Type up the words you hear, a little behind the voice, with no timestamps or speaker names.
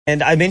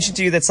And I mentioned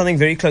to you that something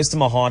very close to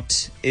my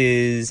heart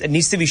it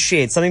needs to be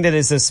shared, something that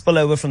is a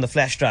spillover from the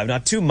flash drive. Now,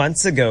 2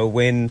 months ago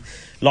when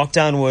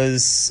lockdown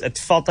it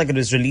felt like it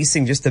was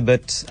releasing just a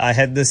bit. I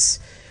had this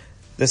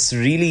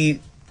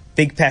really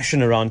big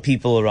passion around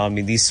people around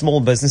me, these small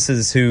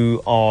businesses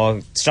who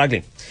are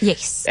struggling.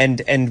 Yes.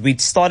 And we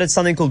started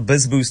something called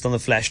Bizboost on the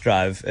flash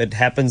drive. It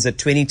happens at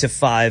 20 to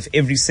 5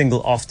 every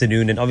single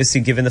afternoon. And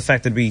obviously, given the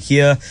fact that we're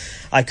here,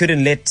 I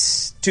couldn't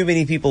let too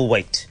many people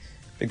wait,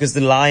 because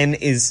the line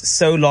is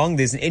so long.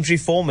 There's an entry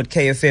form at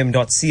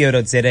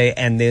kfm.co.za,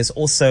 and there's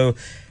also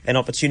an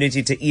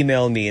opportunity to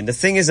email me. And the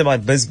thing is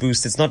about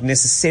Bizboost, it's not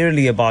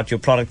necessarily about your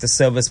product or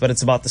service, but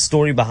it's about the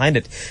story behind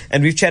it.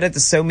 And we've chatted to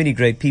so many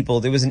great people.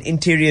 There was an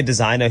interior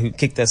designer who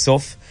kicked us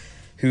off,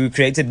 who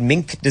created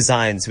Mink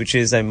Designs, which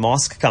is a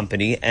mask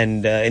company.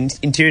 And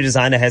interior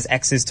designer has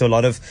access to a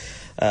lot of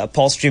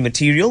upholstery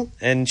material,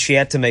 and she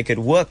had to make it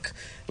work.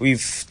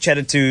 We've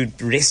chatted to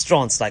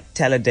restaurants like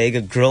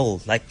Talladega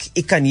Grill, like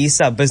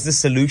Ikanisa Business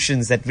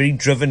Solutions, that very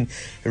driven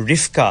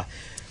Rivka,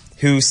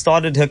 who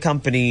started her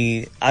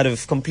company out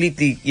of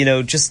completely,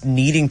 just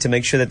needing to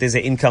make sure that there's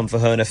an income for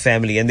her and her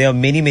family. And there are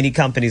many, many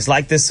companies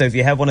like this. So if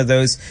you have one of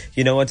those,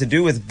 you know what to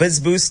do with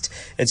Bizboost.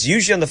 It's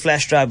usually on the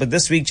flash drive, but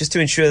this week, just to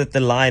ensure that the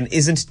line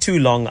isn't too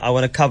long, I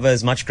want to cover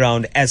as much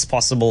ground as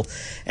possible.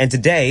 And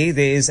today,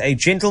 there is a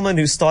gentleman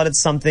who started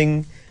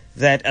something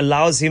that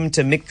allows him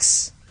to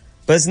mix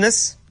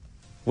business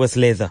with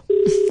leather.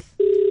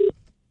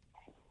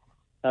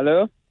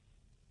 Hello?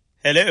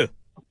 Hello.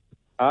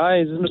 Hi,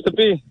 is this Mr.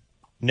 B?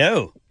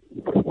 No.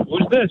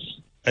 Who's this?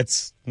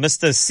 It's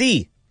Mr.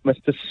 C.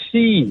 Mr.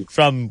 C.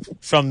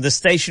 From the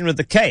station with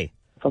the K.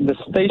 From the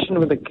station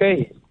with the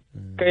K.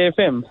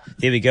 KFM.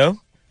 There we go.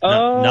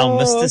 Oh, now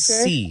Mr. okay.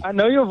 C. I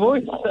know your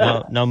voice.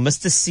 Now,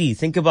 Mr. C.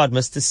 Think about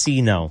Mr.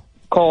 C now.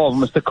 Call,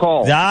 Mr.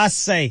 Call. I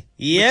say.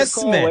 Yes,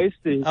 Call, man.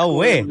 Wasty. Oh,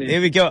 wait. Me.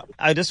 There we go.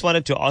 I just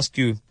wanted to ask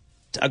you,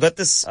 I got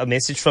a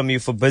message from you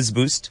for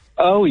Bizboost.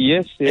 Oh,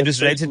 yes. It was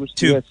related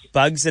to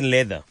bugs and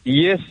leather.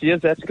 Yes,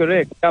 that's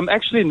correct.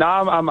 Actually,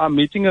 now I'm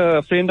meeting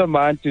a friend of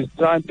mine to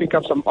try and pick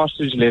up some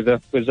ostrich leather,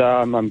 because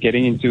I'm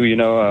getting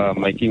into,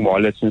 making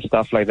wallets and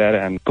stuff like that,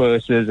 and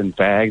purses and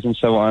bags and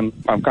so on.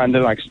 I'm kind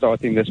of like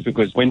starting this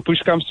because when push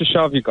comes to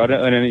shove, you got to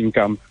earn an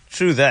income.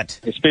 True that.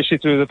 Especially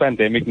through the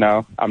pandemic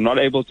now. I'm not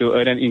able to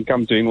earn an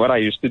income doing what I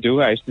used to do.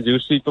 I used to do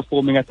street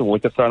performing at the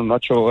waterfront. I'm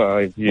not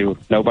sure if you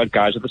know about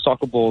guys with the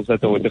soccer balls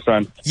at the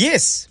waterfront.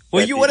 Yes.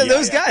 Were you one of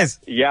those guys?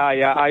 Yeah.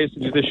 I used to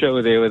do the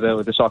show there with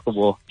the soccer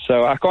ball.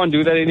 So I can't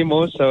do that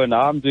anymore. So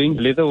now I'm doing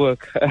leather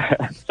work,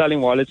 selling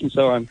wallets and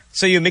so on.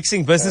 So you're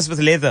mixing business with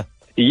leather?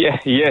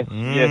 Yes.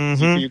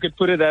 Mm-hmm. You could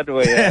put it that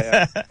way.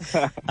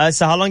 Yeah.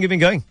 So how long have you been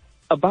going?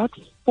 About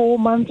 4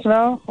 months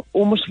now,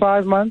 almost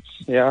 5 months.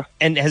 Yeah.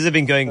 And has it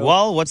been going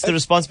well? What's the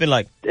response been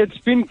like? It's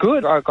been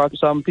good. I got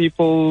some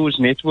people whose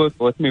network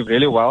with me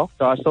really well.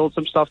 So I sold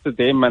some stuff to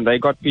them, and they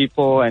got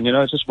people, and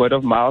it's just word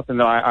of mouth.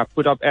 And I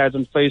put up ads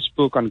on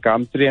Facebook, on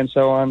Gumtree, and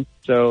so on.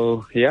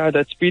 So yeah,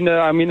 that's been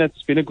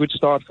it's been a good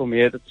start for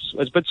me. It's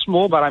a bit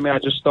small, but I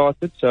just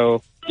started.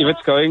 So if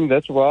it's going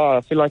this well,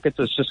 I feel like it's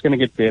just going to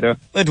get better.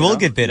 It will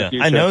get better.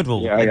 I know it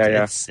will.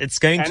 Yeah. It's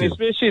going to. And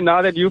especially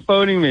now that you're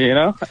phoning me,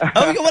 Oh,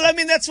 well,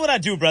 that's what I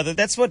do, brother.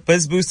 That's what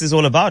Bizboost is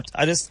all about.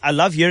 I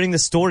love hearing the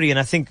story, and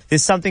I think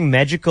there's something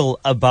magical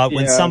about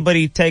when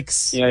somebody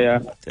takes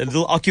a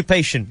little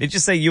occupation. Let's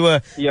just say you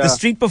were the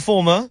street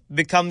performer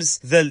becomes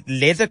the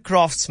leather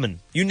craftsman.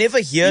 You never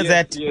hear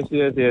that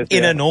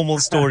in a normal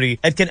story.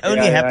 It can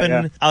only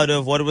happen out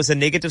of what was a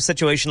negative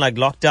situation like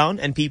lockdown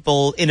and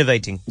people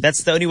innovating.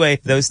 That's the only way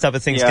those type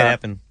of things can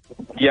happen.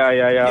 Yeah.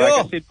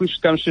 Like I said, push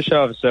comes to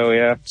shove, so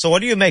yeah. So what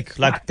do you make?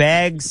 Like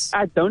bags?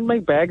 I don't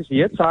make bags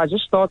yet, so I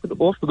just started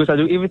off because I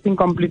do everything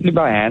completely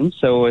by hand,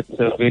 so it's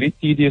a very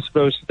tedious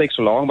process. It takes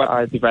long, but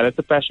I developed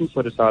a passion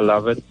for it, so I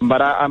love it.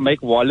 But I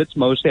make wallets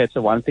mostly. It's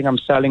the one thing I'm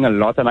selling a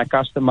lot, and I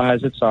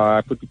customize it, so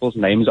I put people's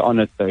names on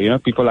it. So,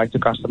 people like to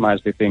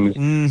customize their things.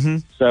 Mm-hmm.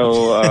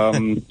 So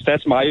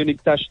that's my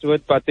unique touch to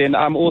it. But then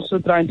I'm also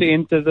trying to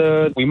enter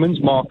the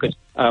women's market.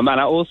 And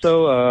I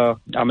also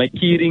I make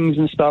key rings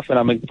and stuff, and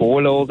I make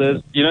ball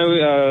holders.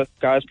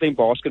 Guys playing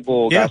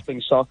basketball, guys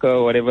playing soccer,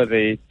 or whatever,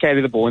 they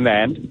carry the ball in the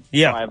hand.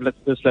 Yeah. So I have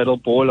this little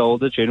ball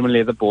holder, genuine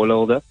leather ball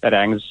holder that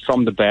hangs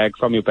from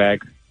your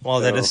bag.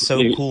 Wow, that is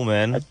so cool,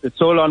 man. It's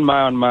all on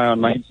my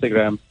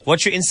Instagram.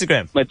 What's your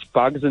Instagram? It's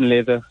Bugs and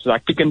Leather. It's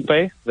like Pick and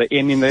Pay, the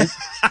N in there.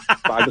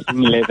 Bugs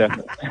and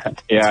Leather.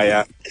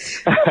 Yeah.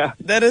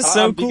 That is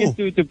so cool. I'm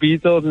big into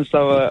Beatles and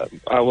so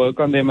I work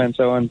on them and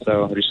so on,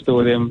 so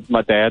restore them.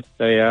 My dad.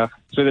 So yeah,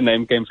 that's where the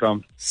name came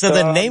from. So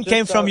the name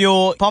came from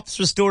your pops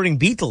restoring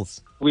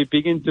Beatles? We're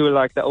big into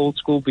like the old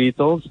school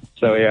Beatles.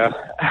 So yeah.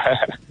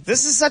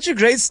 This is such a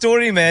great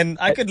story, man.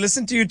 I could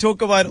listen to you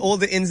talk about all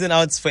the ins and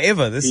outs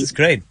forever. This is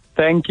great.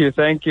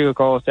 Thank you,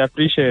 Carl. I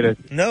appreciate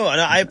it. No,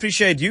 I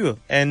appreciate you.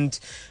 And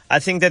I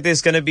think that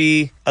there's going to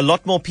be a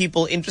lot more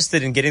people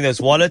interested in getting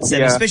those wallets,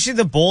 and especially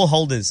the ball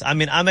holders. I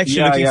mean, I'm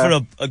actually looking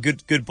for a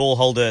good ball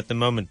holder at the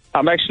moment.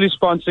 I'm actually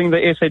sponsoring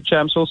the SA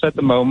Champs also at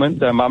the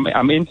moment.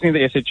 I'm entering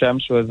the SA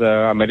Champs with,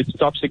 I made it to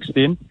top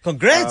 16.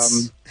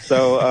 Congrats!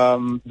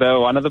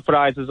 One of the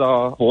prizes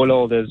are ball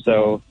holders,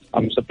 so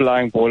I'm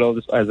supplying ball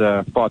holders as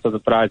a part of the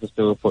prizes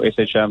for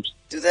SA Champs.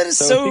 Dude, that is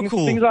so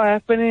cool. Things are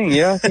happening.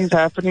 Yeah, things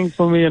happening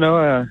for me,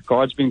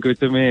 God's been good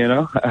to me,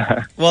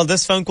 Well,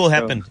 this phone call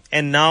happened.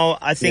 And now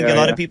I think a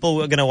lot of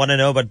people are going to want to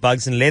know about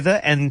Bugs and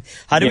Leather. And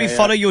how do we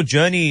follow your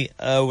journey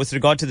with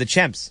regard to the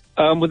champs?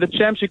 With the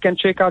champs, you can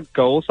check out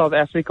Goal South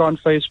Africa on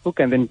Facebook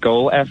and then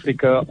Goal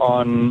Africa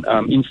on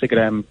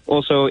Instagram.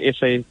 Also,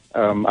 SA _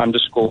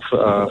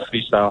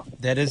 freestyle.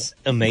 That is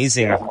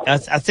amazing. Yeah.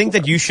 I think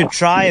that you should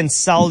try and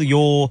sell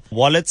your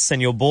wallets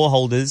and your ball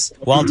holders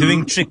while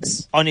doing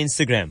tricks on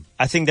Instagram.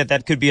 I think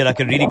that could be like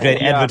a really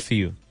great advert for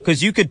you.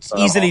 Because you could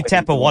easily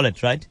tap a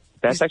wallet, right?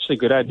 That's actually a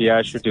good idea.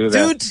 I should do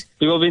that. Dude!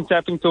 People have been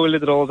tapping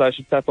toilet rolls. I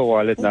should tap a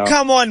wallet now.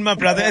 Come on, my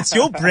brother. It's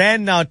your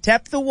brand now.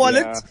 Tap the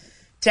wallet.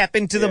 Tap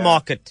into the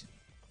market.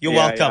 You're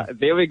welcome. Yeah.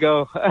 There we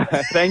go.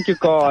 Thank you,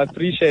 Carl. I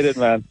appreciate it,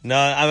 man. No,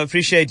 I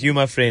appreciate you,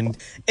 my friend.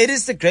 It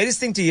is the greatest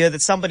thing to hear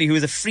that somebody who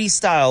is a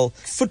freestyle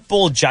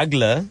football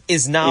juggler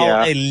is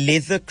now a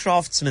leather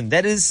craftsman.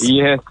 That is...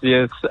 Yes.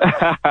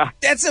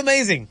 That's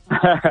amazing.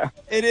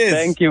 It is.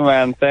 Thanks,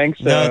 man.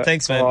 Thanks,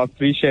 thanks, man. I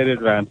appreciate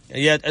it, man.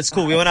 Yeah, it's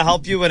cool. We want to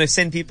help you. We want to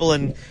send people,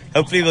 and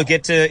hopefully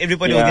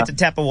everybody will get to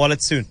tap a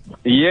wallet soon.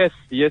 Yes,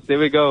 there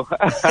we go.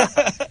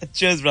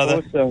 Cheers,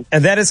 brother. Awesome.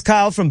 And that is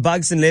Kyle from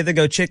Bugs and Leather.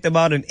 Go check them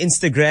out on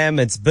Instagram.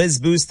 It's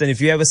Bizboost. And if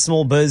you have a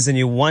small biz and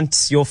you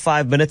want your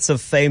 5 minutes of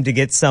fame to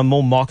get some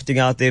more marketing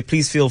out there,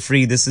 please feel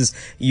free. This is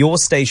your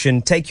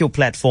station. Take your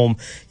platform.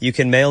 You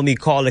can mail me,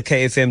 Carl at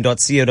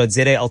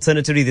kfm.co.za.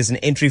 Alternatively, there's an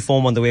entry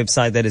form on the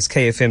website that is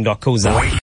kfm.co.za.